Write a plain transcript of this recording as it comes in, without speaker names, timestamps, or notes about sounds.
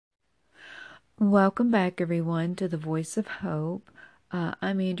Welcome back, everyone, to the Voice of Hope.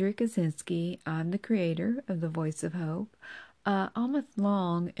 I'm Andrea Kaczynski. I'm the creator of the Voice of Hope. All month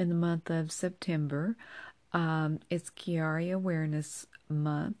long in the month of September, it's Chiari Awareness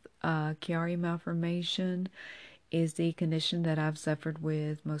Month. Chiari Malformation is the condition that I've suffered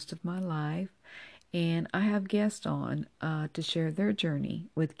with most of my life, and I have guests on to share their journey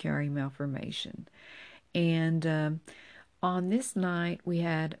with Chiari Malformation. And on this night, we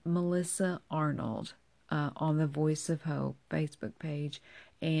had Melissa Arnold on the Voice of Hope Facebook page,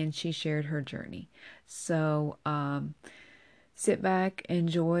 and she shared her journey. So sit back,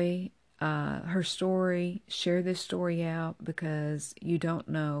 enjoy her story, share this story out, because you don't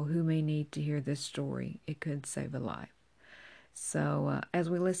know who may need to hear this story. It could save a life. So as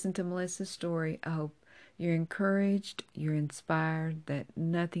we listen to Melissa's story, I hope you're encouraged, you're inspired, that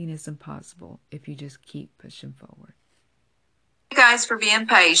nothing is impossible if you just keep pushing forward. You guys for being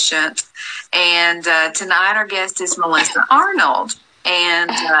patient. And tonight our guest is Melissa Arnold. And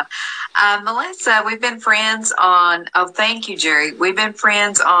Melissa, we've been friends on, thank you, Jerry. We've been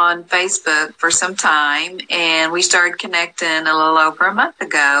friends on Facebook for some time, and we started connecting a little over a month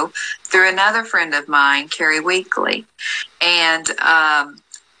ago through another friend of mine, Carrie Weekly. And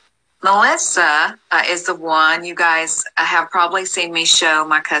Melissa is the one, you guys have probably seen me show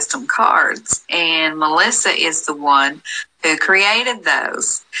my custom cards, and Melissa is the one who created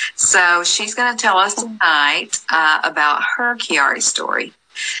those. So she's going to tell us tonight about her Chiari story.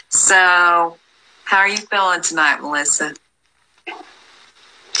 So how are you feeling tonight, Melissa?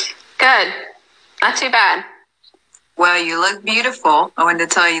 Good. Not too bad. Well, you look beautiful. I wanted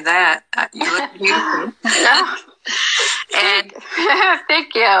to tell you that. You look beautiful. And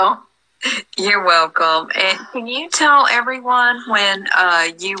thank you. You're welcome. And can you tell everyone when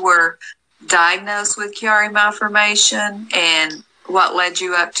you were diagnosed with Chiari Malformation and what led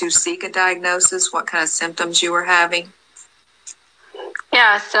you up to seek a diagnosis, what kind of symptoms you were having?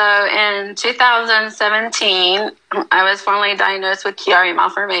 Yeah, so in 2017, I was formally diagnosed with Chiari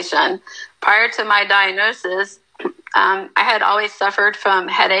Malformation. Prior to my diagnosis, I had always suffered from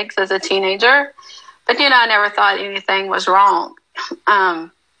headaches as a teenager, but, I never thought anything was wrong.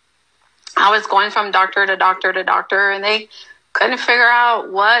 I was going from doctor to doctor to doctor, and they couldn't figure out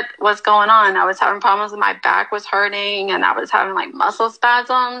what was going on. I was having problems with my back was hurting, and I was having like muscle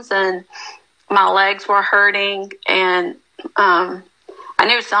spasms, and my legs were hurting, and I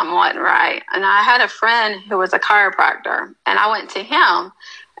knew something wasn't right. And I had a friend who was a chiropractor, and I went to him,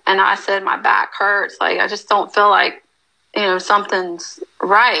 and I said, my back hurts. Like, I just don't feel like, something's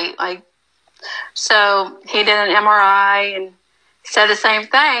right. Like, so he did an MRI and said the same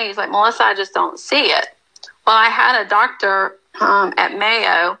thing. He's like, Melissa, I just don't see it. Well, I had a doctor at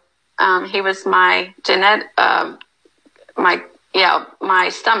Mayo. He was my my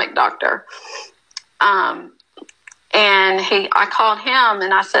stomach doctor. And I called him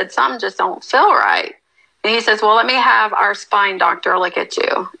and I said, something just don't feel right. And he says, well, let me have our spine doctor look at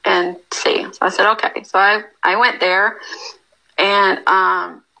you and see. So I said, okay. So I went there, and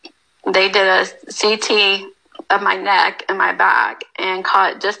they did a CT of my neck and my back and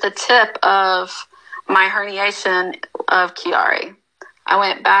caught just the tip of my herniation of Chiari. I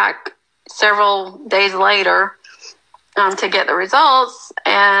went back several days later to get the results,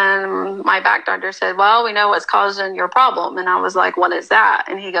 and my back doctor said, well, we know what's causing your problem. And I was like, what is that?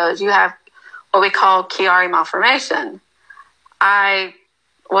 And he goes, you have what we call Chiari Malformation. I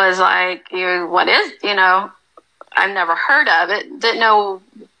was like, what is, I've never heard of it, didn't know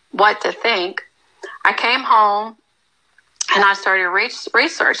what to think. I came home and I started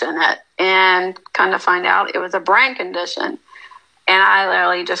researching it and kind of find out it was a brain condition. And I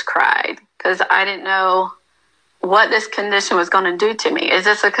literally just cried because I didn't know what this condition was going to do to me. Is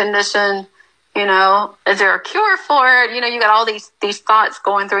this a condition, is there a cure for it? You got all these thoughts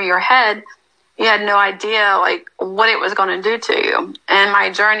going through your head. You had no idea like what it was going to do to you. And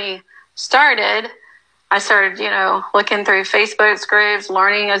my journey started. I started, looking through Facebook groups,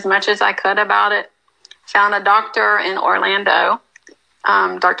 learning as much as I could about it. Found a doctor in Orlando,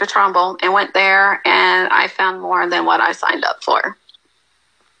 Dr. Trumbull, and went there, and I found more than what I signed up for.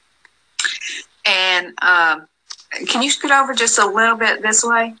 And can you scoot over just a little bit this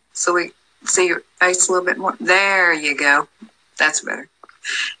way so we see your face a little bit more? There you go. That's better.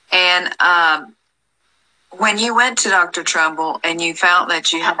 And when you went to Dr. Trumbull and you found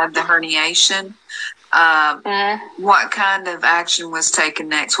that you had the herniation, what kind of action was taken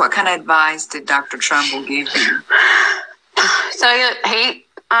next? What kind of advice did Dr. Trumbull give you? So I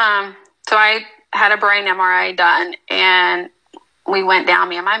had a brain MRI done, and we went down,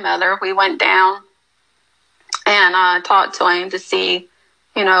 me and my mother, we went down and talked to him to see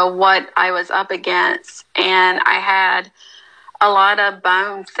what I was up against. And I had a lot of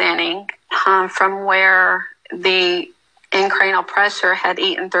bone thinning from where the intracranial pressure had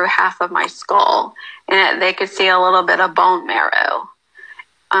eaten through half of my skull, and they could see a little bit of bone marrow.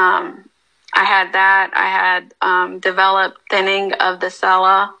 I had that. I had developed thinning of the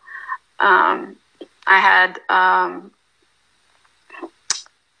sella. I had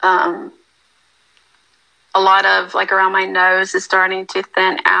a lot of, like, around my nose is starting to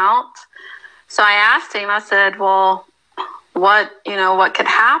thin out. So I asked him, I said, well, what could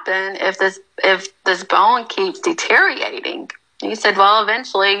happen if this bone keeps deteriorating? And he said, well,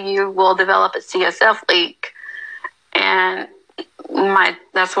 eventually you will develop a CSF leak. And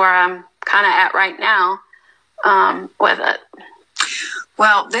that's where I'm kind of at right now with it.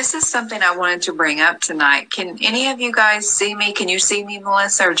 Well, this is something I wanted to bring up tonight. Can any of you guys see me? Can you see me,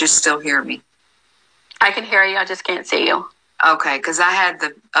 Melissa, or just still hear me? I can hear you. I just can't see you. Okay, because I had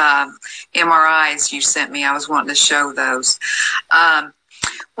the MRIs you sent me. I was wanting to show those.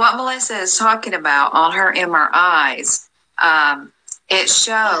 What Melissa is talking about on her MRIs, it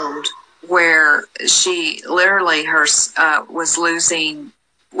showed where she literally was losing.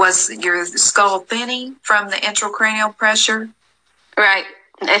 Was your skull thinning from the intracranial pressure? Right.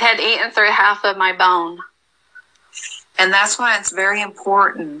 It had eaten through half of my bone. And that's why it's very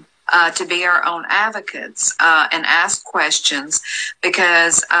important to be our own advocates and ask questions,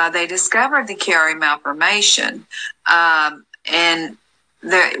 because they discovered the Chiari malformation. And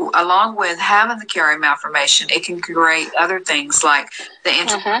along with having the Chiari malformation, it can create other things like the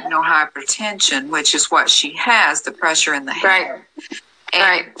intracranial hypertension, which is what she has, the pressure in the head. Right.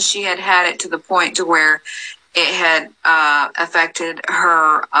 And she had it to the point to where it had affected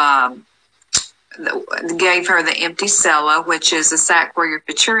her, gave her the empty sella, which is a sac where your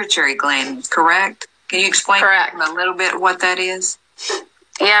pituitary gland is, correct? Can you explain a little bit what that is?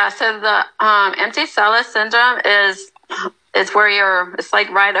 Yeah, so the empty sella syndrome is where it's like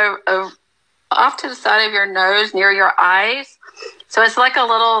right over off to the side of your nose near your eyes. So it's like a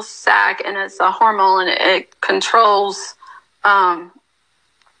little sac, and it's a hormone, and it controls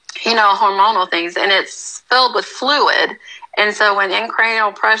hormonal things, and it's filled with fluid. And so when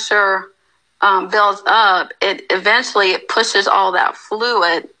intracranial pressure builds up, it pushes all that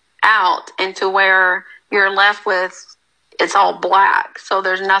fluid out into where you're left with, it's all black. So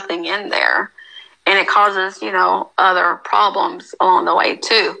there's nothing in there, and it causes, other problems along the way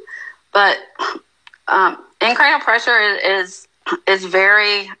too. But intracranial pressure is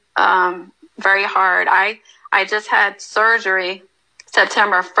very, very hard. I just had surgery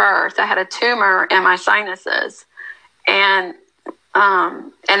September 1st. I had a tumor in my sinuses, and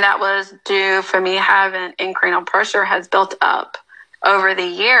that was due for me having intracranial pressure has built up over the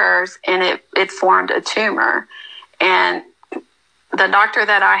years, and it formed a tumor. And the doctor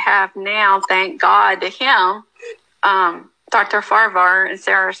that I have now, thank God to him, Dr. Farvar in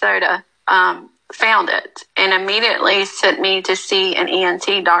Sarasota, found it and immediately sent me to see an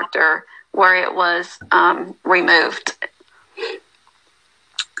ENT doctor where it was removed.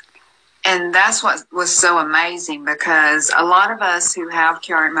 And that's what was so amazing, because a lot of us who have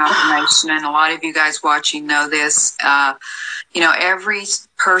Chiari malformation, and a lot of you guys watching know this, every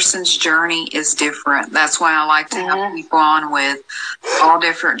person's journey is different. That's why I like to have people on with all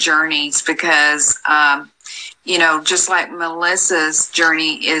different journeys, because, just like Melissa's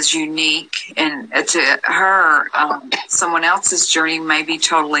journey is unique, and to her, someone else's journey may be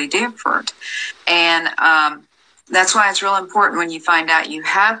totally different. And, that's why it's real important when you find out you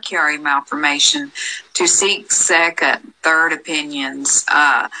have Chiari malformation to seek second, third opinions,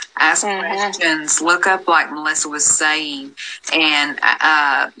 ask questions, look up like Melissa was saying, and,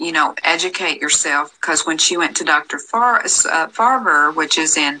 educate yourself. Because when she went to Dr. Farver, which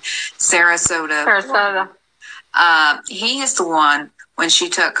is in Sarasota, he is the one, when she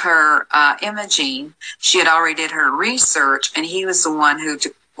took her imaging, she had already did her research, and he was the one who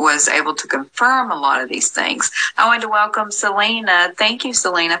was able to confirm a lot of these things. I want to welcome Selena. Thank you,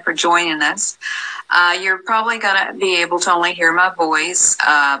 Selena, for joining us. You're probably going to be able to only hear my voice,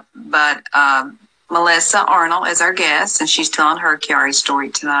 but Melissa Arnold is our guest, and she's telling her Chiari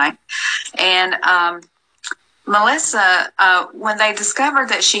story tonight. And Melissa, when they discovered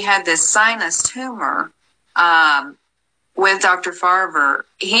that she had this sinus tumor with Dr. Farver,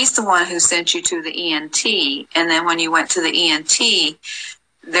 he's the one who sent you to the ENT. And then when you went to the ENT,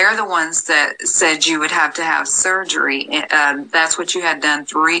 they're the ones that said you would have to have surgery. That's what you had done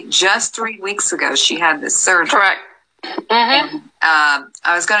just 3 weeks ago. She had this surgery. Correct. And,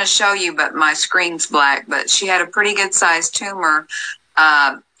 I was going to show you, but my screen's black. But she had a pretty good sized tumor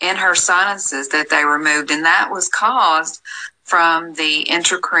in her sinuses that they removed, and that was caused from the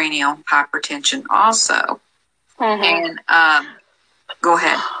intracranial hypertension also. And go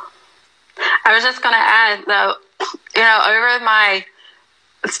ahead. I was just going to add, though, over my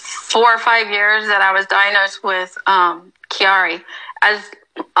 4 or 5 years that I was diagnosed with Chiari, as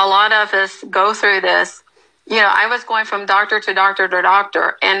a lot of us go through this, I was going from doctor to doctor to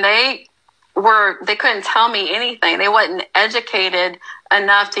doctor, and they couldn't tell me anything. They wasn't educated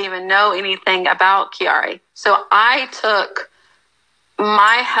enough to even know anything about Chiari. So I took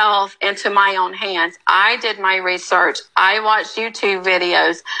my health into my own hands. I did my research. I watched YouTube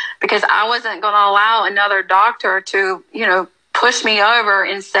videos because I wasn't going to allow another doctor to, push me over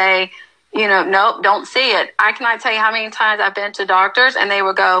and say, nope, don't see it. I cannot tell you how many times I've been to doctors and they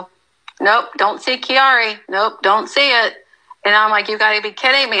would go, nope, don't see Chiari. Nope, don't see it. And I'm like, you got to be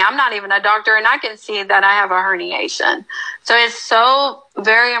kidding me. I'm not even a doctor, and I can see that I have a herniation. So it's so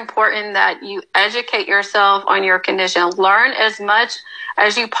very important that you educate yourself on your condition. Learn as much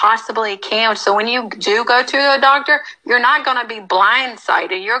as you possibly can. So when you do go to a doctor, you're not going to be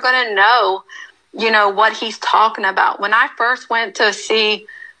blindsided. You're going to know, what he's talking about. When I first went to see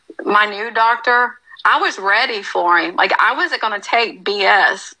my new doctor, I was ready for him. Like, I wasn't going to take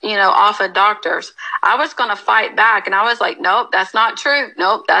BS, off of doctors. I was going to fight back. And I was like, nope, that's not true.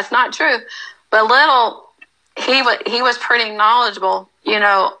 Nope, that's not true. But he was pretty knowledgeable,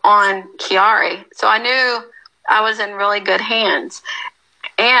 on Chiari. So I knew I was in really good hands.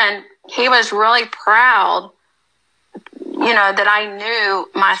 And he was really proud, that I knew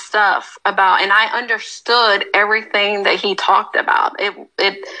my stuff about, and I understood everything that he talked about.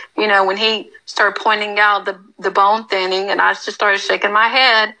 When he started pointing out the bone thinning, and I just started shaking my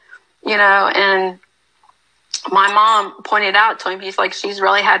head, and my mom pointed out to him, he's like, she's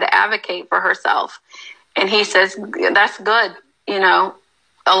really had to advocate for herself. And he says, that's good. A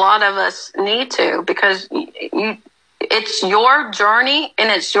lot of us need to, because it's your journey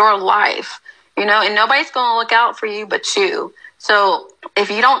and it's your life. And nobody's going to look out for you but you. So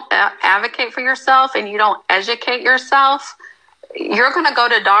if you don't advocate for yourself and you don't educate yourself, you're going to go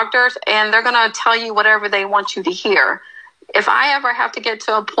to doctors and they're going to tell you whatever they want you to hear. If I ever have to get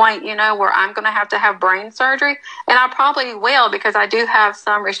to a point, where I'm going to have brain surgery, and I probably will because I do have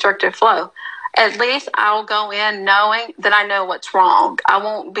some restricted flow, at least I'll go in knowing that I know what's wrong. I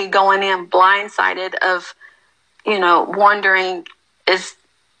won't be going in blindsided of, wondering,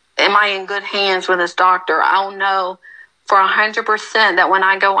 am I in good hands with this doctor? I'll know for 100% that when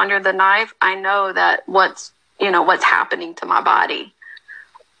I go under the knife, I know that what's happening to my body.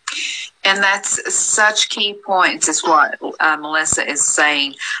 And that's such key points is what Melissa is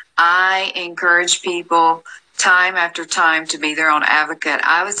saying. I encourage people time after time to be their own advocate.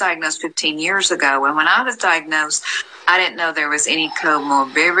 I was diagnosed 15 years ago, and when I was diagnosed, I didn't know there was any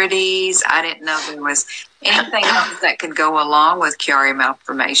comorbidities. I didn't know there was anything else that could go along with Chiari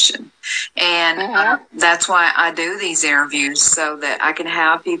Malformation. And that's why I do these interviews, so that I can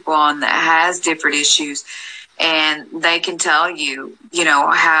have people on that has different issues, and they can tell you,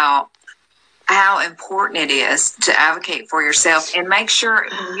 how important it is to advocate for yourself, and make sure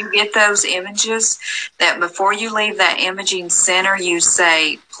when you get those images that before you leave that imaging center, you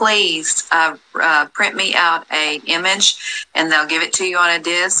say, please print me out a image, and they'll give it to you on a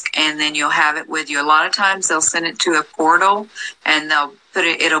disc, and then you'll have it with you. A lot of times they'll send it to a portal, and they'll put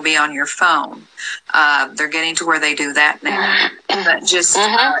it, it'll be on your phone. They're getting to where they do that now. But just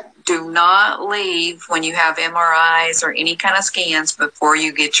do not leave when you have MRIs or any kind of scans before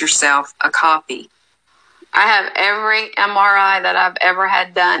you get yourself a copy. I have every MRI that I've ever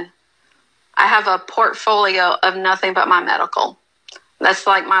had done. I have a portfolio of nothing but my medical. That's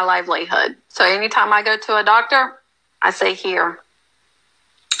like my livelihood. So anytime I go to a doctor, I say here.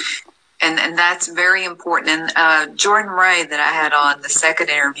 And that's very important. And Jordan Ray, that I had on the second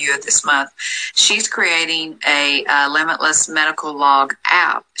interview of this month, she's creating a Limitless Medical Log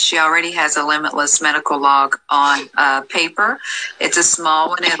app. She already has a Limitless Medical Log on paper. It's a small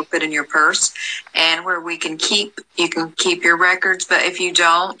one. It'll fit in your purse, and where you can keep your records. But if you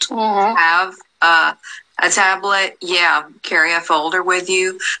don't have a tablet, carry a folder with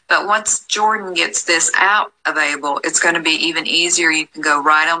you. But once Jordan gets this app available, it's going to be even easier. You can go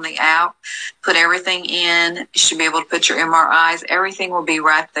right on the app, put everything in. You should be able to put your MRIs. Everything will be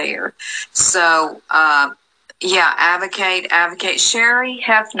right there. So, advocate. Sherry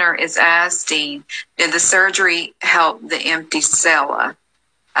Hefner is asking, did the surgery help the empty cella?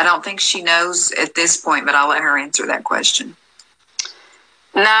 I don't think she knows at this point, but I'll let her answer that question.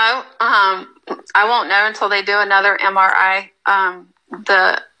 No, I won't know until they do another MRI.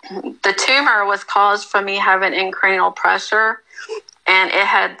 The tumor was caused from me having intracranial pressure, and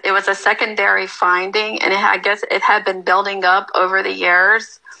it was a secondary finding, and I guess it had been building up over the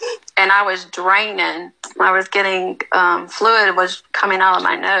years, and I was draining. I was getting fluid was coming out of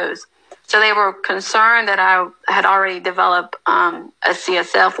my nose. So they were concerned that I had already developed a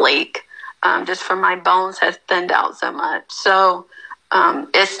CSF leak, just from my bones had thinned out so much. So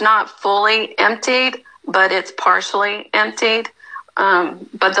it's not fully emptied, but it's partially emptied.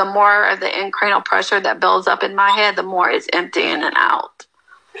 But the more of the incranial pressure that builds up in my head, the more it's emptying and out.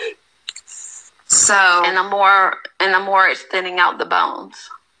 So, and the more it's thinning out the bones.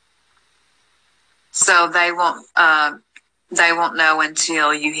 So they won't know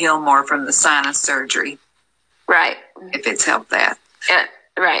until you heal more from the sinus surgery. Right. If it's helped that.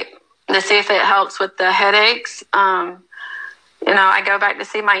 Right. To see if it helps with the headaches. I go back to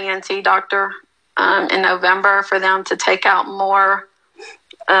see my ENT doctor in November for them to take out more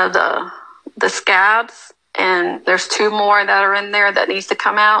of the scabs, and there's 2 more that are in there that needs to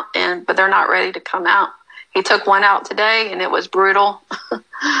come out, but they're not ready to come out. He took one out today, and it was brutal.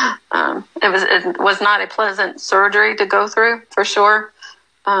 It was not a pleasant surgery to go through, for sure.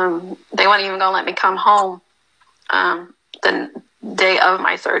 They weren't even going to let me come home the day of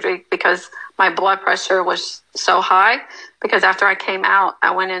my surgery because my blood pressure was so high. Because after I came out,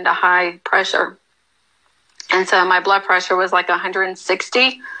 I went into high pressure. And so my blood pressure was like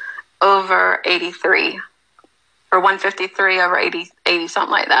 160 over 83. Or 153 over 80,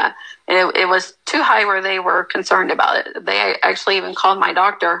 something like that. And it was too high where they were concerned about it. They actually even called my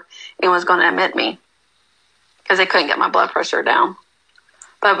doctor and was going to admit me because they couldn't get my blood pressure down.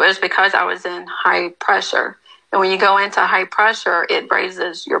 But it was because I was in high pressure. And when you go into high pressure, it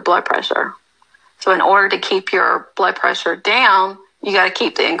raises your blood pressure. So in order to keep your blood pressure down, you got to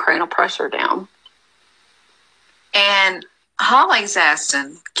keep the incranial pressure down. And Holly's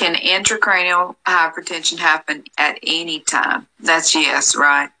asking, can intracranial hypertension happen at any time? That's yes,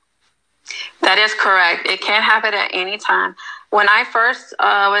 right? That is correct. It can happen at any time. When I first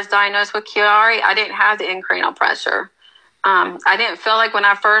was diagnosed with Chiari, I didn't have the incranial pressure. I didn't feel like when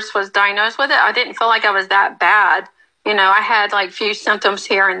I first was diagnosed with it, I didn't feel like I was that bad. I had like few symptoms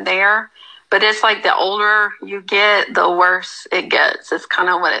here and there, but it's like the older you get, the worse it gets. It's kind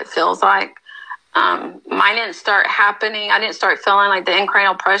of what it feels like. Mine didn't start happening. I didn't start feeling like the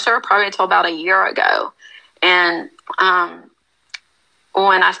incranial pressure probably until about a year ago. And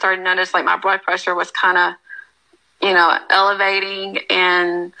when I started to notice like my blood pressure was kind of, elevating,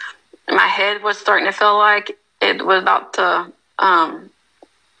 and my head was starting to feel like it was about to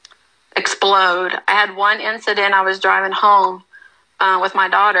explode. I had one incident. I was driving home with my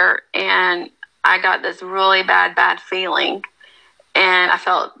daughter, and I got this really bad feeling, and I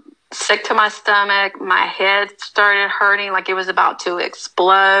felt sick to my stomach. My head started hurting like it was about to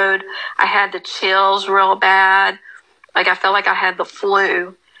explode. I had the chills real bad. Like I felt like I had the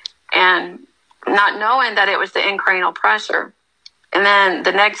flu, and not knowing that it was the incranial pressure. And then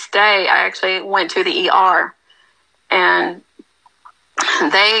the next day I actually went to the ER, and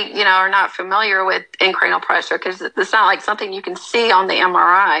they, are not familiar with incranial pressure because it's not like something you can see on the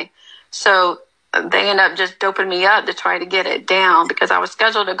MRI. So they ended up just doping me up to try to get it down because I was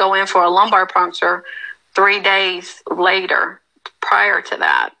scheduled to go in for a lumbar puncture 3 days later prior to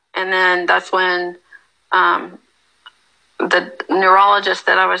that. And then that's when the neurologist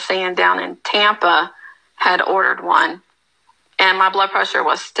that I was seeing down in Tampa had ordered one, and my blood pressure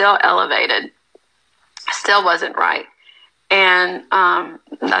was still elevated, still wasn't right. And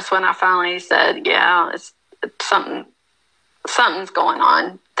that's when I finally said, yeah, it's something's going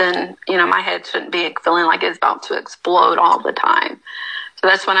on. Then, my head shouldn't be feeling like it's about to explode all the time. So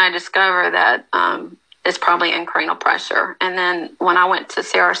that's when I discovered that it's probably incranial pressure. And then when I went to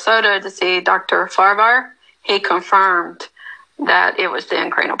Sarasota to see Dr. Farvar, he confirmed that it was the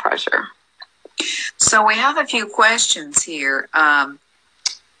incranial pressure. So we have a few questions here.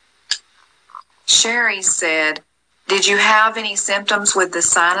 Sherry said, did you have any symptoms with the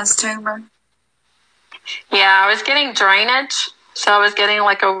sinus tumor? Yeah, I was getting drainage. So I was getting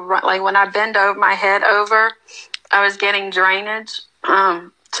like when I bend over my head over, I was getting drainage.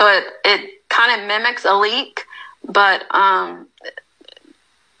 So it kind of mimics a leak, but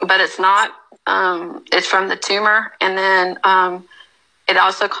it's not. It's from the tumor, and then it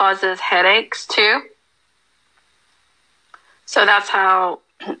also causes headaches too. So that's how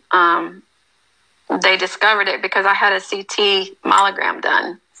they discovered it, because I had a CT myelogram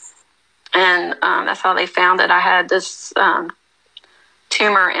done, and that's how they found that I had this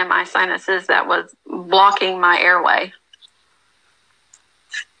tumor in my sinuses that was blocking my airway.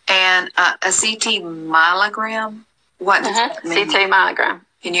 And a CT myelogram? What does that mean? CT myelogram.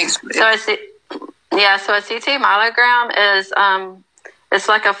 Can you explain? So a CT myelogram is it's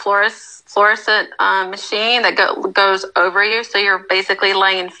like a fluorescent machine that goes over you. So you're basically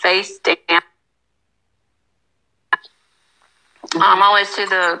laying face down, always to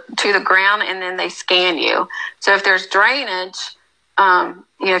the ground, and then they scan you. So if there's drainage,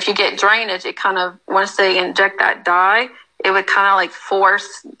 if you get drainage, it kind of, once they inject that dye, it would kind of like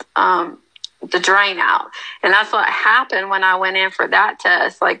force the drain out. And that's what happened when I went in for that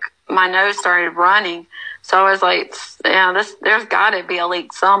test. Like, my nose started running. So I was like, there's got to be a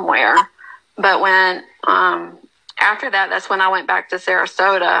leak somewhere. But when, after that, that's when I went back to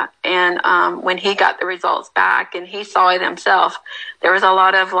Sarasota. And when he got the results back and he saw it himself, there was a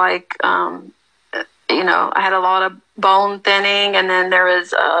lot of like, I had a lot of bone thinning, and then there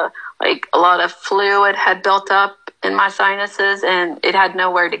was like a lot of fluid had built up in my sinuses, and it had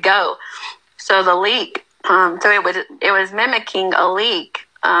nowhere to go. So the leak, so it was mimicking a leak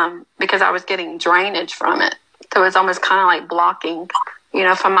because I was getting drainage from it. So it's almost kind of like blocking,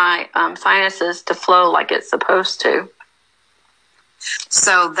 for my sinuses to flow like it's supposed to.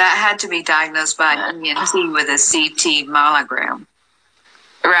 So that had to be diagnosed by an ENT with a CT myelogram.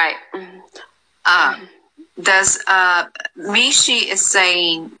 Right. Does Mishi is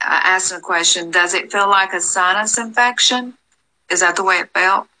saying, asking a question, does it feel like a sinus infection? Is that the way it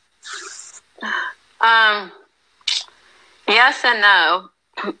felt? Yes and no.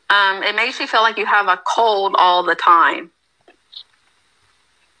 It makes you feel like you have a cold all the time.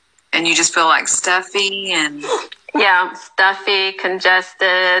 And you just feel like stuffy and... Yeah, stuffy,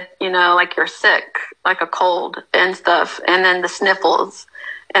 congested, like you're sick, like a cold and stuff. And then the sniffles.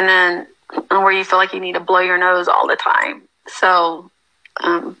 And then where you feel like you need to blow your nose all the time. So,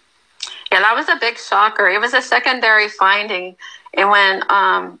 that was a big shocker. It was a secondary finding. And when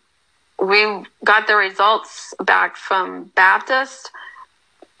we got the results back from Baptist,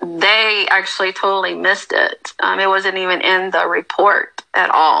 they actually totally missed it. It wasn't even in the report at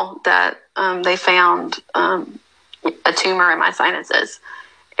all that they found a tumor in my sinuses.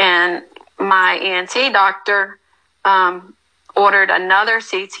 And my ENT doctor ordered another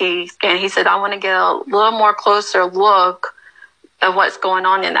CT scan. He said, I want to get a little more closer look of what's going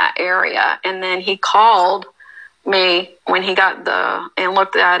on in that area. And then he called me when he got and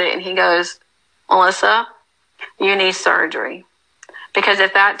looked at it, and he goes, Melissa, you need surgery. Because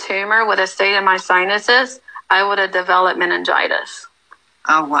if that tumor would have stayed in my sinuses, I would have developed meningitis.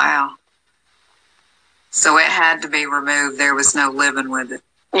 Oh, wow. So it had to be removed. There was no living with it.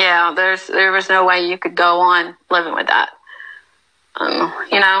 Yeah, there was no way you could go on living with that.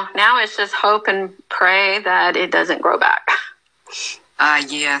 Now it's just hope and pray that it doesn't grow back.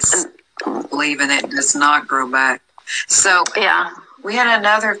 Yes. Believing it does not grow back. So yeah, we had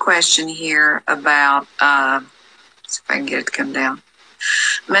another question here about, see if I can get it to come down.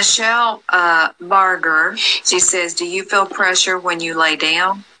 Michelle Barger, she says, do you feel pressure when you lay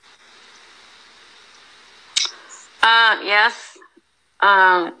down? Yes.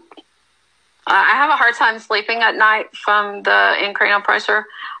 I have a hard time sleeping at night from the intracranial pressure.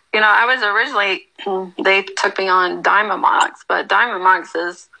 I was originally, they took me on Dymamox, but Dymamox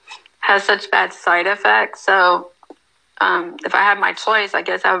has such bad side effects. So if I had my choice, I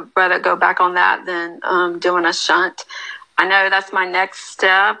guess I would rather go back on that than doing a shunt. I know that's my next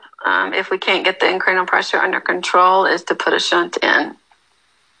step. If we can't get the intracranial pressure under control, is to put a shunt in.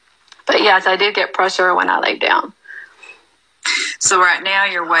 But yes, I do get pressure when I lay down. So right now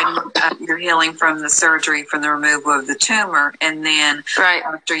you're waiting, you're healing from the surgery, from the removal of the tumor, and then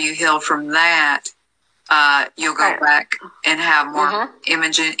after you heal from that, you'll go back and have more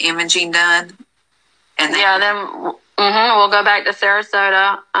imaging done. And then we'll go back to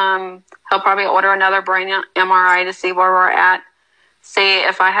Sarasota. He'll probably order another brain MRI to see where we're at, see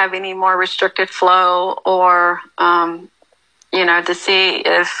if I have any more restricted flow, or to see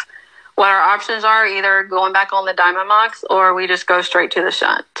if what our options are, either going back on the Dymamox or we just go straight to the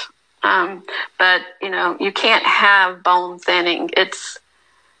shunt. But, you can't have bone thinning. It's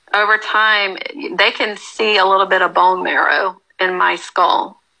over time, they can see a little bit of bone marrow in my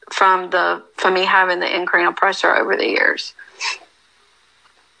skull from me having the intracranial pressure over the years.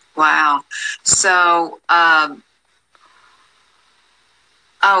 Wow. So,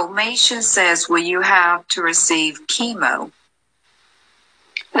 Misha says, will you have to receive chemo?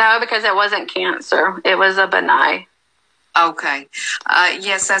 No, because it wasn't cancer. It was a benign. Okay.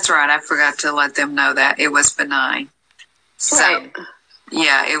 Yes, that's right. I forgot to let them know that. It was benign. So,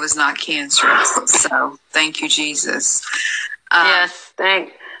 yeah, it was not cancerous. So, thank you, Jesus. Yes,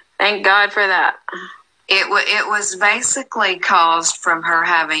 thank God for that. It was basically caused from her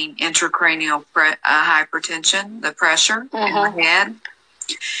having intracranial hypertension, the pressure in her head.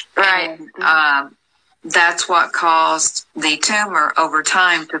 Right. And, that's what caused the tumor over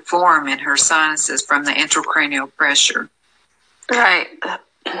time to form in her sinuses from the intracranial pressure. Right.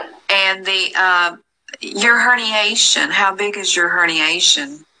 And your herniation, how big is your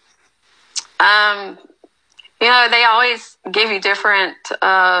herniation? They always give you different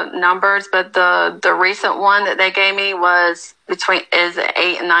numbers, but the recent one that they gave me is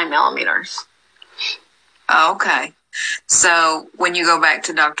 8 and 9 millimeters. Okay. So when you go back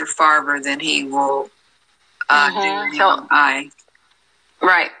to Dr. Farber, then he will do an MRI.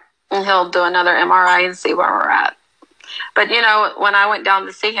 Right. And he'll do another MRI and see where we're at. But, when I went down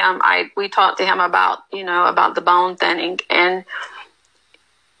to see him, we talked to him about the bone thinning, and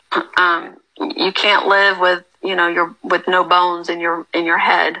you can't live with, with no bones in your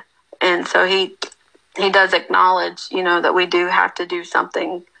head. And so he does acknowledge, that we do have to do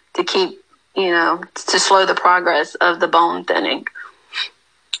something to keep, to slow the progress of the bone thinning.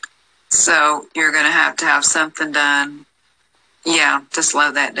 So you're going to have something done, to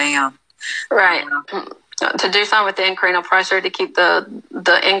slow that down. Right. To do something with the intracranial pressure to keep the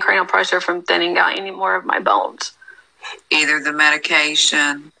intracranial pressure from thinning out any more of my bones. Either the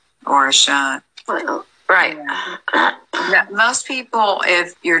medication or a shunt. Right. Now, most people,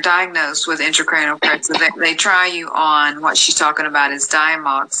 if you're diagnosed with intracranial pressure, they try you on what she's talking about is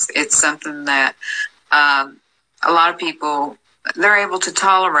Diamox. It's something that a lot of people, they're able to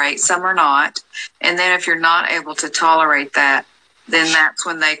tolerate, some are not. And then if you're not able to tolerate that, then that's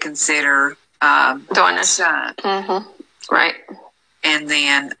when they consider doing a shunt. Mm-hmm. Right. And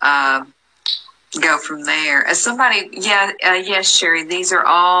then go from there. As somebody, yes, Sherry, these are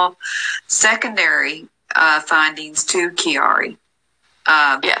all secondary findings to Chiari.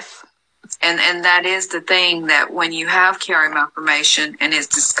 Yes. And that is the thing, that when you have Chiari malformation and it's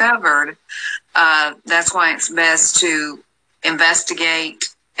discovered, that's why it's best to investigate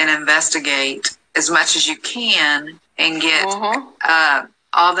as much as you can and get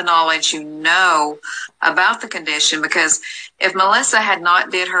all the knowledge about the condition. Because if Melissa had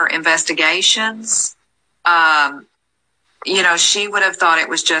not did her investigations, she would have thought it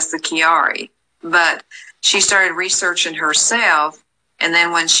was just the Chiari. But she started researching herself, and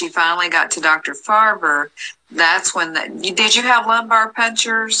then when she finally got to Dr. Farber, that's when did you have lumbar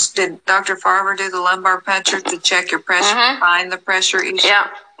punctures? Did Dr. Farber do the lumbar punctures to check your pressure and find the pressure issue? Yeah.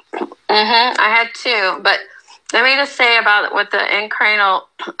 I had 2, but let me just say about with the intracranial,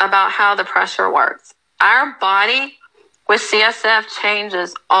 about how the pressure works. Our body with CSF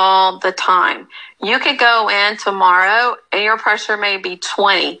changes all the time. You could go in tomorrow and your pressure may be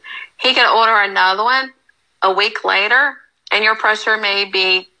 20. He could order another one a week later and your pressure may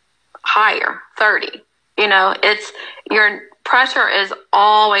be higher, 30. Your pressure is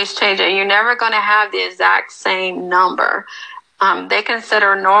always changing. You're never going to have the exact same number. They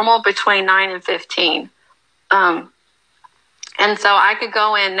consider normal between 9 and 15. And so I could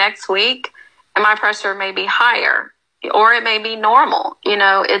go in next week and my pressure may be higher or it may be normal.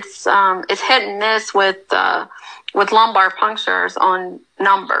 It's hit and miss with lumbar punctures on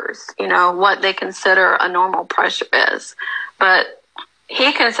numbers, what they consider a normal pressure is. But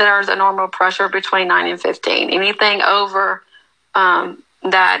he considers a normal pressure between 9 and 15. Anything over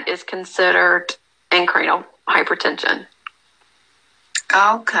that is considered intracranial hypertension.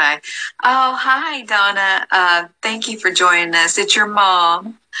 Okay. Oh, hi, Donna. Thank you for joining us. It's your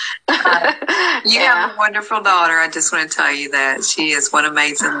mom. You have a wonderful daughter. I just want to tell you that. She is one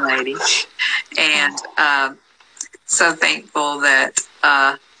amazing lady. And so thankful that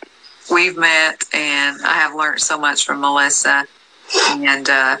we've met, and I have learned so much from Melissa. And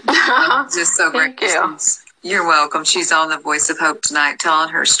I'm just so grateful. Thank you. You're welcome. She's on the Voice of Hope tonight telling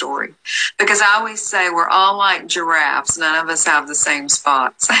her story. Because I always say we're all like giraffes. None of us have the same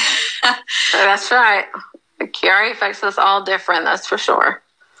spots. That's right. Chiari affects us all different, that's for sure.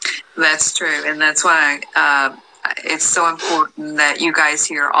 That's true. And that's why it's so important that you guys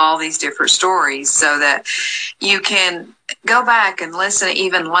hear all these different stories so that you can go back and listen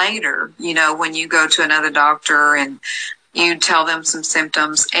even later, when you go to another doctor and you tell them some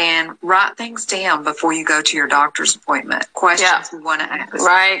symptoms and write things down before you go to your doctor's appointment. Questions you want to ask.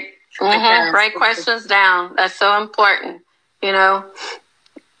 Right. Write questions down. That's so important. Things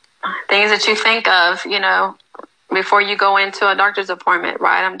that you think of, before you go into a doctor's appointment,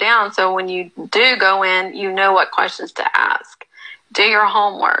 write them down. So when you do go in, you know what questions to ask. Do your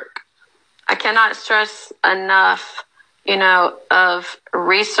homework. I cannot stress enough, of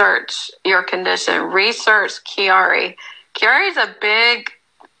research your condition. Research Chiari. Chiari is a big,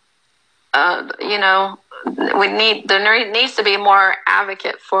 there needs to be more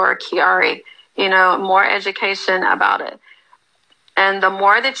advocate for Chiari, more education about it. And the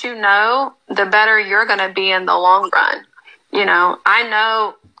more that you know, the better you're going to be in the long run. You know, I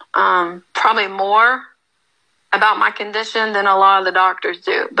know probably more about my condition than a lot of the doctors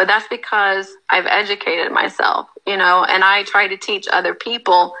do, but that's because I've educated myself, you know, and I try to teach other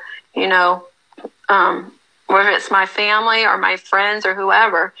people, you know, whether it's my family or my friends or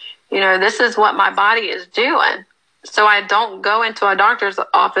whoever, you know, this is what my body is doing. So I don't go into a doctor's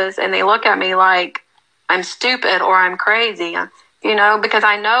office and they look at me like I'm stupid or I'm crazy, you know, because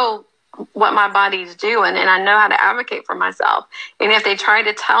I know what my body's doing and I know how to advocate for myself. And if they try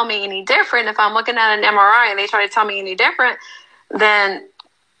to tell me any different, if I'm looking at an MRI and they try to tell me any different, then,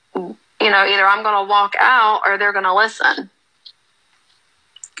 you know, either I'm going to walk out or they're going to listen.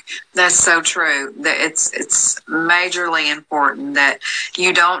 That's so true. It's majorly important that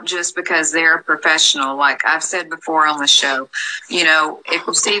you don't, just because they're a professional, like I've said before on the show, you know, if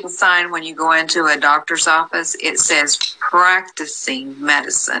you see the sign when you go into a doctor's office, it says practicing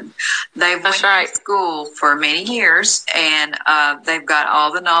medicine. They've went to school for many years and they've got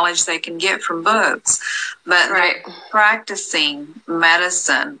all the knowledge they can get from books, but they're practicing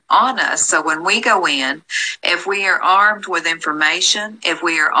medicine on us. So when we go in, if we are armed with information, if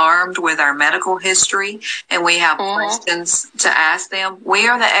we are armed with our medical history and we have questions to ask them, we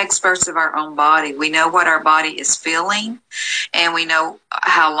are the experts of our own body. We know what our body is feeling and we know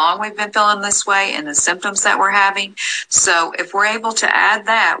how long we've been feeling this way and the symptoms that we're having. So if we're able to add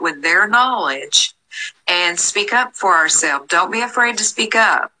that with their knowledge and speak up for ourselves, don't be afraid to speak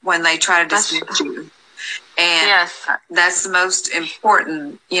up when they try to dismiss you. And that's the most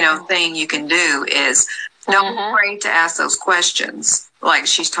important, you know, thing you can do is don't be afraid to ask those questions like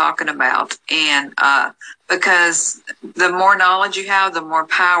she's talking about. And because the more knowledge you have, the more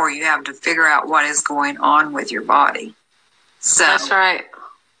power you have to figure out what is going on with your body. So that's right.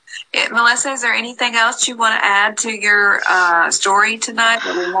 Melissa, is there anything else you want to add to your story tonight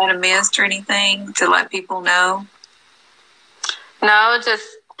that we might have missed or anything to let people know? No, just,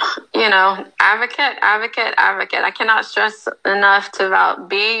 you know, advocate. I cannot stress enough about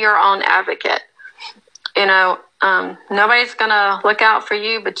be your own advocate. You know, nobody's going to look out for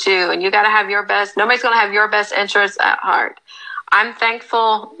you but you, and you got to have your best. Nobody's going to have your best interests at heart. I'm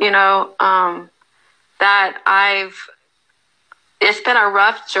thankful, you know, that it's been a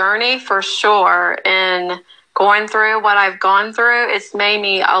rough journey for sure. And going through what I've gone through, it's made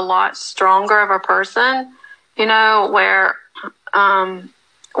me a lot stronger of a person, you know, where,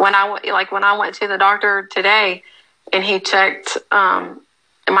 when I went to the doctor today and he checked,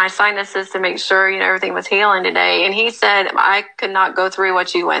 my sinuses to make sure, you know, everything was healing today. And he said, I could not go through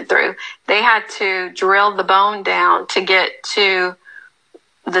what you went through. They had to drill the bone down to get to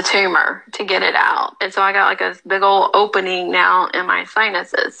the tumor, to get it out. And so I got like a big old opening now in my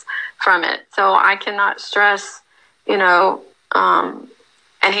sinuses from it. So I cannot stress, you know,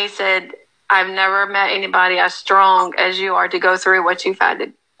 and he said, I've never met anybody as strong as you are to go through what you've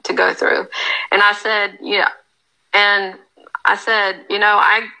had to go through. And I said, yeah. And I said, you know,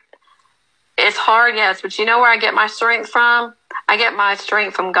 it's hard, yes, but you know where I get my strength from? I get my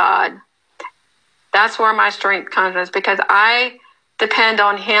strength from God. That's where my strength comes from, because I depend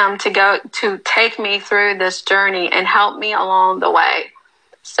on him to take me through this journey and help me along the way.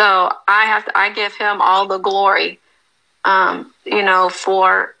 So I give him all the glory, you know,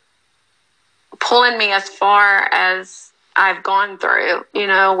 for pulling me as far as I've gone through, you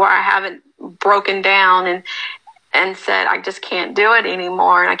know, where I haven't broken down and said, I just can't do it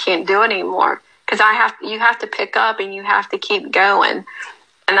anymore. And I can't do it anymore. Because you have to pick up and you have to keep going.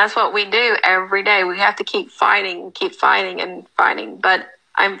 And that's what we do every day. We have to keep fighting and fighting. But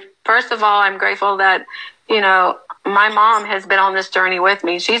first of all, I'm grateful that, you know, my mom has been on this journey with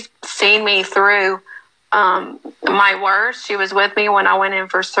me. She's seen me through my worst. She was with me when I went in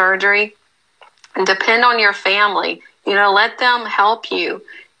for surgery. And depend on your family. You know, let them help you.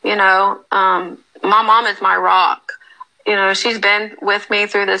 You know, my mom is my rock. You know, she's been with me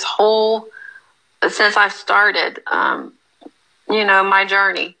through this since I've started, you know, my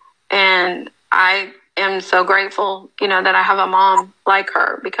journey. And I am so grateful, you know, that I have a mom like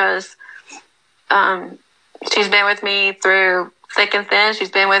her, because she's been with me through thick and thin. She's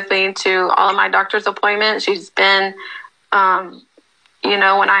been with me to all of my doctor's appointments. She's been, you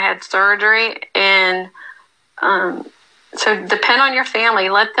know, when I had surgery. And so depend on your family.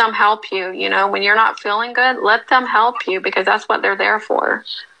 Let them help you. You know, when you're not feeling good, let them help you, because that's what they're there for.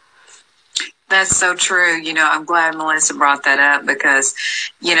 That's so true. You know, I'm glad Melissa brought that up, because,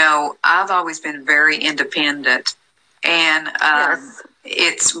 you know, I've always been very independent. And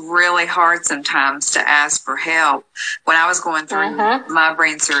it's really hard sometimes to ask for help. When I was going through my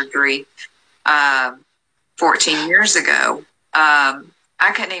brain surgery 14 years ago,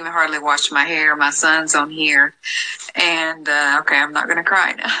 I couldn't even hardly wash my hair. My son's on here. And, okay, I'm not going to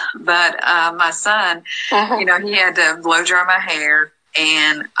cry now. But my son, he had to blow dry my hair,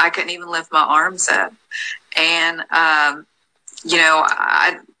 and I couldn't even lift my arms up. And,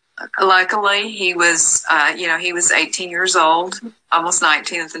 luckily he was, he was 18 years old, almost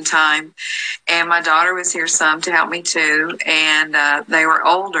 19 at the time. And my daughter was here some to help me too. And they were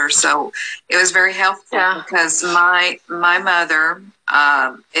older. So it was very helpful because my mother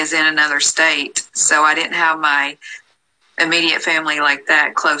is in another state. So I didn't have my immediate family like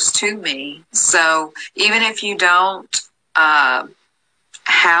that close to me. So even if you don't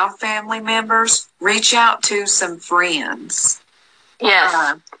have family members, reach out to some friends.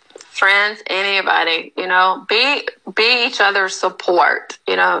 Yes. Friends, anybody, be each other's support.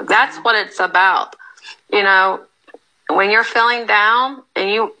 That's what it's about. When you're feeling down and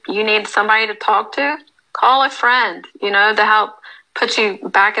you need somebody to talk to, call a friend, to help put you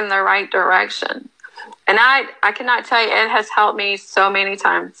back in the right direction. And I cannot tell you, it has helped me so many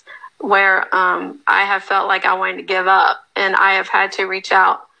times where I have felt like I wanted to give up, and I have had to reach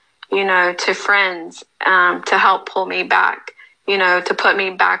out, to friends to help pull me back, to put me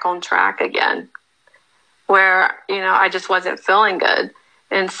back on track again, where, I just wasn't feeling good.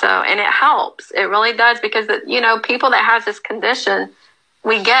 And it helps. It really does, because, people that has this condition,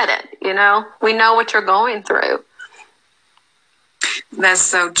 we get it, we know what you're going through. That's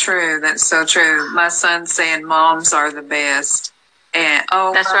so true. That's so true. My son's saying moms are the best. And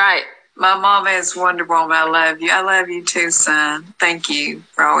that's right. My mom is wonderful. I love you. I love you too, son. Thank you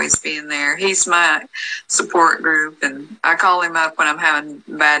for always being there. He's my support group, and I call him up when I'm having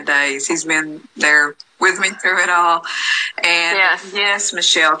bad days. He's been there with me through it all. And yes,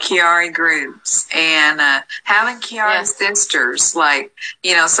 Michelle, Chiari groups, and having Chiari sisters, like,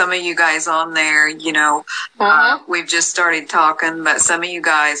 some of you guys on there, we've just started talking, but some of you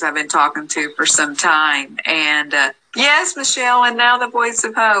guys I've been talking to for some time. And yes, Michelle, and now the Voice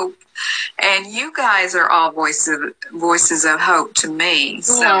of Hope. And you guys are all voices of hope to me.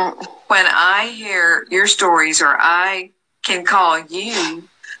 So when I hear your stories, or I can call you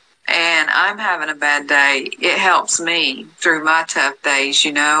and I'm having a bad day, it helps me through my tough days,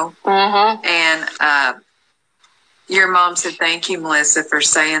 And your mom said, thank you, Melissa, for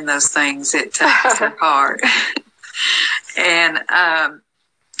saying those things. It touches her heart. And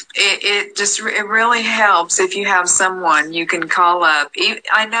it really helps if you have someone you can call up.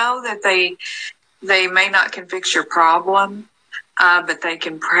 I know that they may not can fix your problem, but they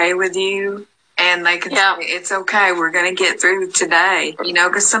can pray with you, and they can say, it's okay, we're going to get through today.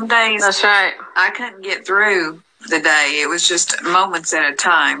 Because some days that's right, I couldn't get through the day. It was just moments at a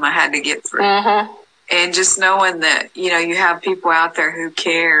time I had to get through. And just knowing that, you have people out there who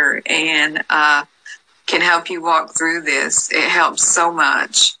care and can help you walk through this, it helps so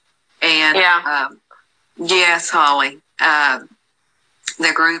much. And yes, Holly,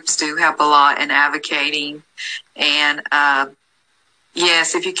 the groups do help a lot in advocating. And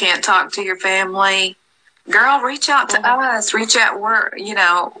yes, if you can't talk to your family, girl, reach out to us. Reach out.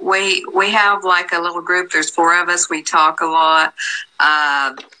 We have like a little group. There's 4 of us. We talk a lot.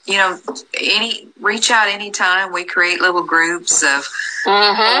 Reach out anytime. We create little groups of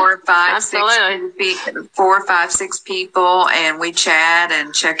 4, 5, 6 people, and we chat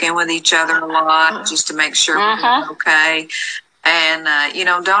and check in with each other a lot just to make sure we're doing okay. And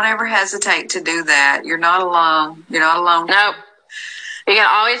don't ever hesitate to do that. You're not alone. You're not alone. Nope. You can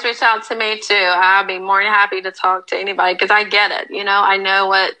always reach out to me too. I'll be more than happy to talk to anybody, because I get it. I know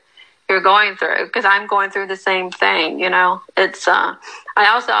what you're going through, because I'm going through the same thing. It's I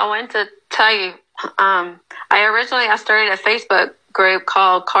wanted to tell you, I started a Facebook group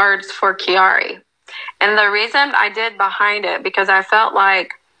called Cards for Chiari, and the reason I did behind it, because I felt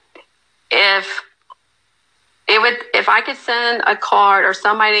like if I could send a card, or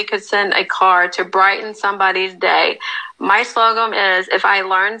somebody could send a card to brighten somebody's day, my slogan is, if I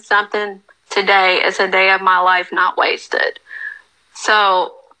learned something today, it's a day of my life not wasted.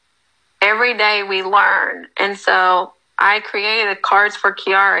 So every day we learn. And so I created Cards for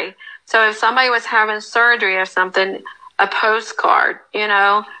Chiari. So if somebody was having surgery or something, a postcard,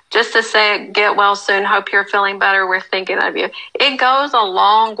 just to say, get well soon, hope you're feeling better, we're thinking of you. It goes a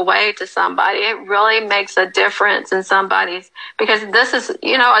long way to somebody. It really makes a difference in somebody's, because this is,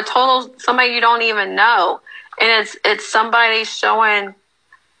 a total, somebody you don't even know. And it's somebody showing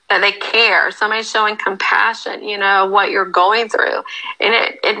that they care, somebody showing compassion, what you're going through. And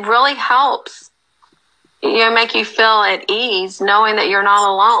it really helps, make you feel at ease knowing that you're not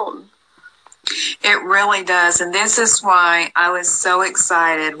alone. It really does. And this is why I was so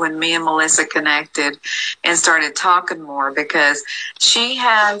excited when me and Melissa connected and started talking more, because she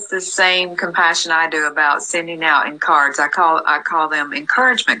has the same compassion I do about sending out in cards. I call them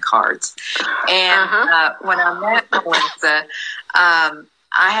encouragement cards. And when I met Melissa,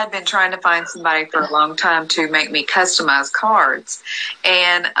 I had been trying to find somebody for a long time to make me customize cards.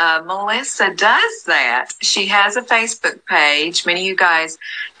 And Melissa does that. She has a Facebook page. Many of you guys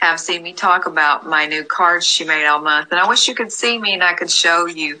have seen me talk about my new cards she made all month. And I wish you could see me and I could show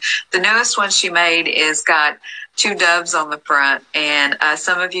you. The newest one she made is got 2 doves on the front, and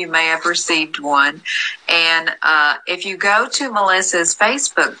some of you may have received one. And if you go to Melissa's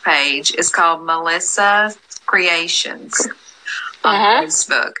Facebook page, it's called Melissa Creations on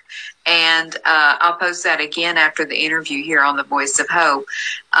Facebook. And I'll post that again after the interview here on the Voice of Hope.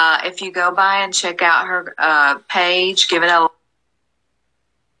 If you go by and check out her page, give it a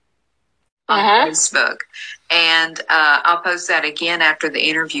on Facebook. And I'll post that again after the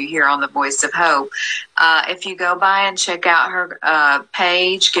interview here on the Voice of Hope. If you go by and check out her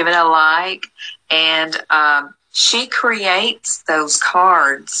page, give it a like. And she creates those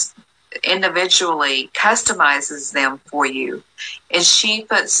cards individually, customizes them for you. And she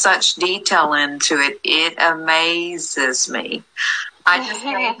puts such detail into it. It amazes me. I just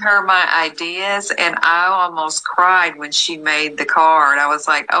gave her my ideas, and I almost cried when she made the card. I was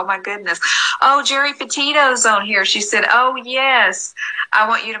like, oh, my goodness. Oh, Jerry Petito's on here. She said, oh, yes, I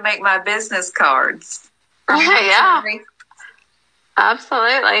want you to make my business cards. Yeah,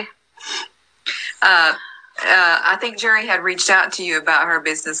 absolutely. I think Jerry had reached out to you about her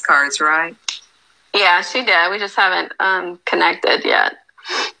business cards, right? Yeah, she did. We just haven't connected yet.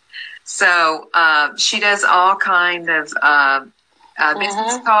 So she does all kind of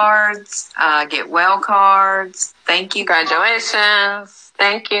business cards, get well cards, thank you graduations,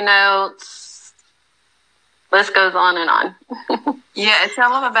 thank you notes. List goes on and on. Yeah, tell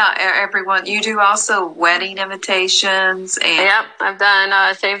them about everyone. You do also wedding invitations. And yep, I've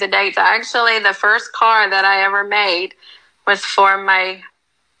done save the dates. Actually, the first card that I ever made was for my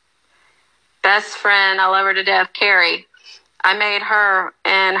best friend, I love her to death, Carrie. I made her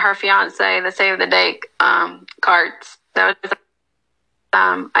and her fiance the save the date cards. That was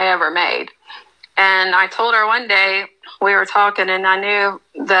I ever made. And I told her one day, we were talking, and I knew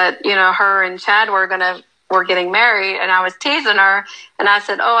that, her and Chad were getting married, and I was teasing her, and I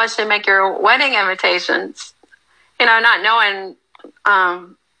said, oh, I should make your wedding invitations, not knowing,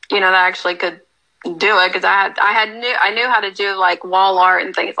 that I actually could do it, because I knew how to do like wall art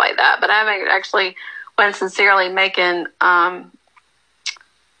and things like that, but I haven't actually went sincerely making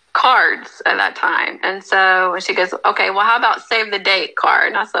cards at that time. And so she goes, okay, well, how about save the date card?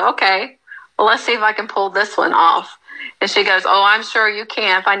 And I said, okay, well, let's see if I can pull this one off. And she goes, oh, I'm sure you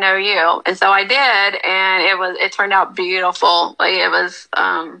can if I know you. And so I did, and it turned out beautiful. Like it was,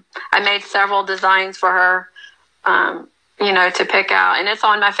 I made several designs for her, to pick out, and it's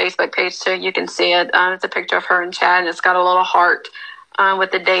on my Facebook page too. You can see it. It's a picture of her and Chad, and it's got a little heart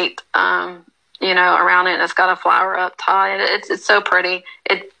with the date, around it, and it's got a flower up top. It's so pretty.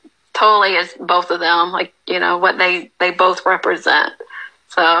 It totally is both of them, like, what they both represent.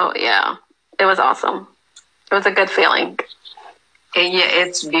 So yeah, it was awesome. It was a good feeling. And yeah,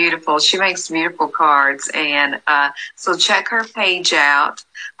 it's beautiful. She makes beautiful cards. And so check her page out,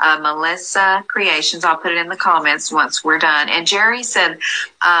 Melissa Creations. I'll put it in the comments once we're done. And Jerry said,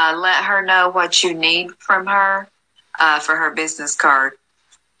 let her know what you need from her for her business card.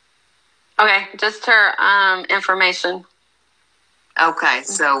 Okay, just her information. Okay,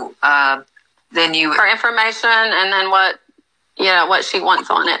 so then her information, and then what she wants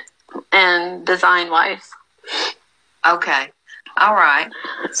on it, and design-wise. Okay. All right.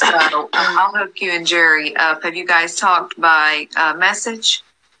 So I'll hook you and Jerry up. Have you guys talked by message?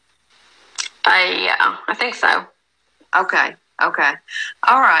 Yeah, I think so. Okay.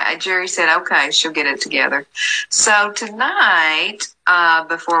 All right. Jerry said, okay, she'll get it together. So tonight,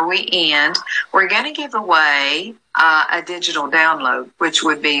 before we end, we're going to give away a digital download, which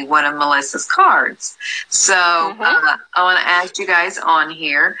would be one of Melissa's cards. So I want to ask you guys on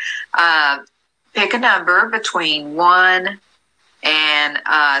here, pick a number between 1 and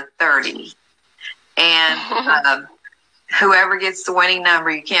 30. And whoever gets the winning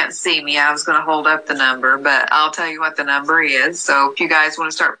number, you can't see me. I was going to hold up the number, but I'll tell you what the number is. So if you guys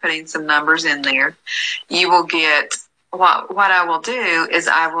want to start putting some numbers in there, you will get, what I will do is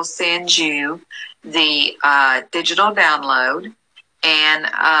I will send you the digital download,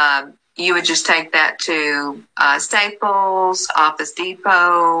 and you would just take that to Staples, Office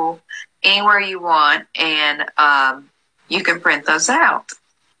Depot, anywhere you want, and you can print those out.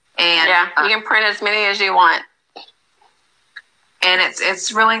 And yeah, you can print as many as you want. And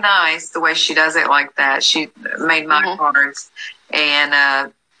it's really nice the way she does it like that. She made my cards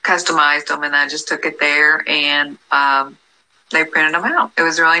and customized them, and I just took it there and they printed them out. It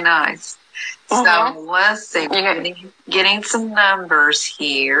was really nice. So let's see, getting some numbers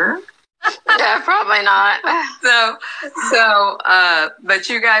here. Yeah, probably not. But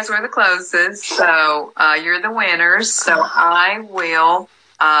you guys were the closest, so you're the winners. So I will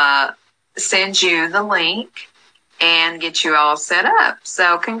send you the link and get you all set up.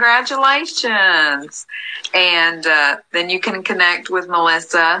 So congratulations. And then you can connect with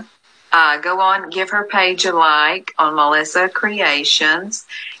Melissa. Go on, give her page a like on Melissa Creations,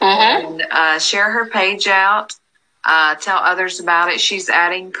 and share her page out. Tell others about it. She's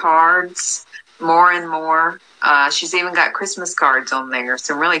adding cards more and more. She's even got Christmas cards on there,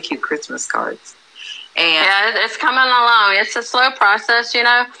 some really cute Christmas cards. And yeah, it's coming along. It's a slow process, you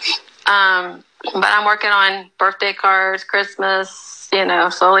know. But I'm working on birthday cards, Christmas, you know,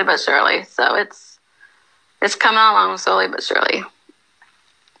 slowly but surely. So it's coming along slowly but surely.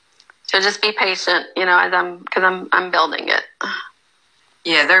 So just be patient, you know, because I'm building it.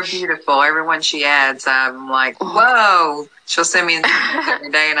 Yeah, they're beautiful. Everyone she adds, I'm like, whoa. She'll send me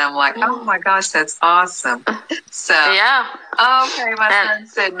every day, and I'm like, oh my gosh, that's awesome. So yeah. Okay, my son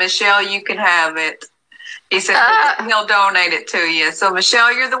said, Michelle, you can have it. He said he'll donate it to you. So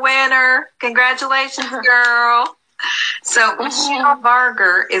Michelle, you're the winner. Congratulations, girl. So Michelle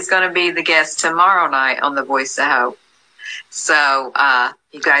Barger is going to be the guest tomorrow night on The Voice of Hope. So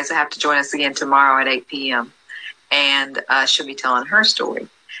you guys have to join us again tomorrow at 8 p.m. And she'll be telling her story.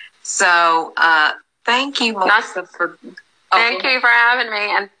 So thank you, Melissa, for... Thank you for having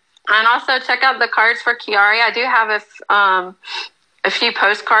me. And also check out the cards for Chiari. I do have a few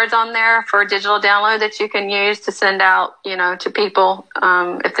postcards on there for digital download that you can use to send out, you know, to people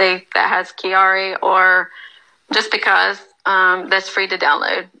if that has Chiari, or just because that's free to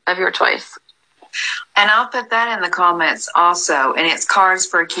download of your choice. And I'll put that in the comments also. And it's cards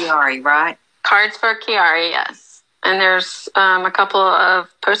for Chiari, right? Cards for Chiari, yes. And there's a couple of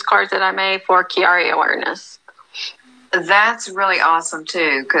postcards that I made for Chiari awareness. That's really awesome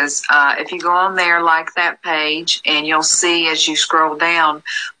too, because if you go on there, like that page, and you'll see as you scroll down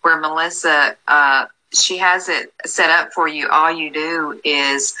where Melissa, she has it set up for you. All you do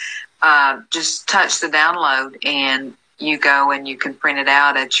is just touch the download, and you go and you can print it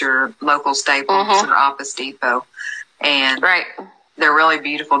out at your local Staples or Office Depot. And they're really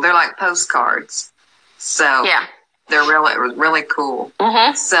beautiful. They're like postcards. So yeah. They're really cool.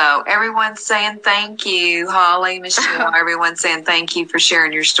 So everyone's saying thank you, Holly, Michelle. Everyone's saying thank you for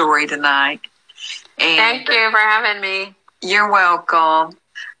sharing your story tonight. And thank you for having me. You're welcome.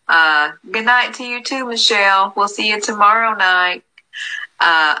 Good night to you too, Michelle. We'll see you tomorrow night.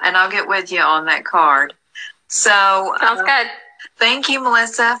 And I'll get with you on that card. So sounds good. Thank you,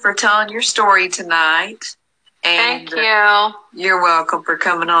 Melissa, for telling your story tonight. And thank you. You're welcome for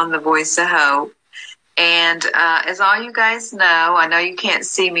coming on The Voice of Hope. And as all you guys know, I know you can't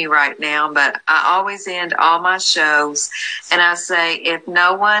see me right now, but I always end all my shows and I say, if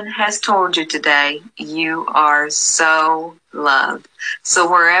no one has told you today, you are so loved. So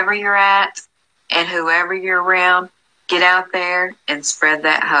wherever you're at and whoever you're around, get out there and spread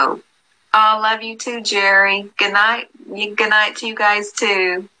that hope. Oh, love you too, Jerry. Good night. Good night to you guys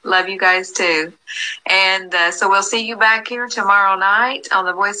too. Love you guys too. And so we'll see you back here tomorrow night on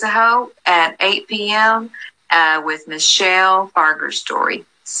The Voice of Hope at 8 p.m. With Michelle Barger's story.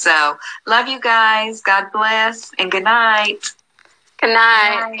 So love you guys. God bless and good night. Good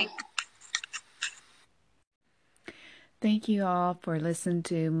night. Good night. Thank you all for listening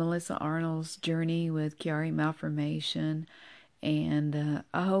to Melissa Arnold's journey with Chiari Malformation. And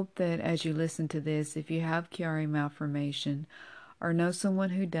I hope that as you listen to this, if you have Chiari Malformation or know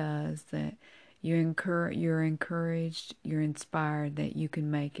someone who does, that you're encouraged, you're inspired that you can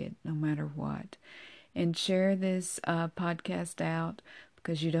make it no matter what. And share this podcast out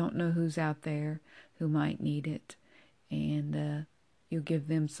because you don't know who's out there who might need it. And you'll give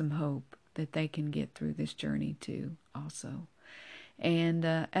them some hope that they can get through this journey too also. And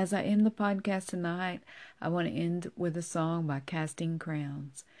as I end the podcast tonight, I want to end with a song by Casting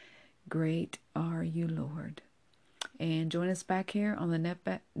Crowns. Great are you, Lord. And join us back here on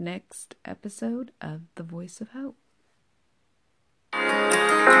the next episode of The Voice of Hope.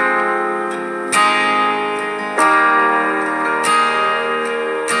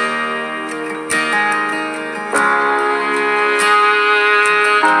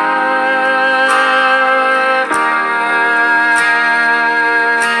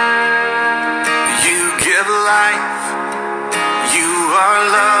 You give life, you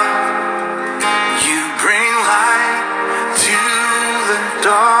are love.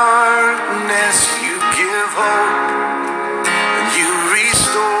 darkness, you give hope, and you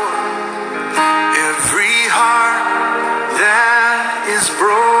restore every heart that is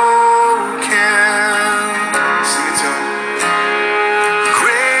broken. Sing it to him.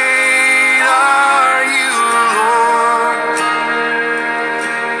 Great are you, Lord,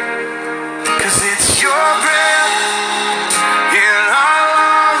 'cause it's your breath in our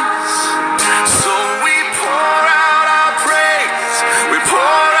lungs, so we pour out our praise. We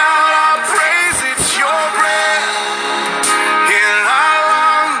pour out our praise. It's your breath in our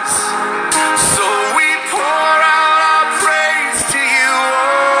lungs, so we pour out our praise to you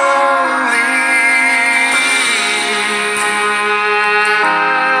only.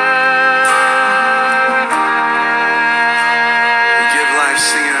 You give life,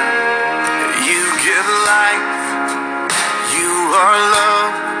 singing. You give life. You are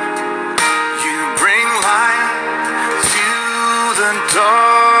love. You bring light to the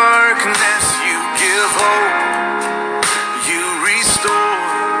darkness.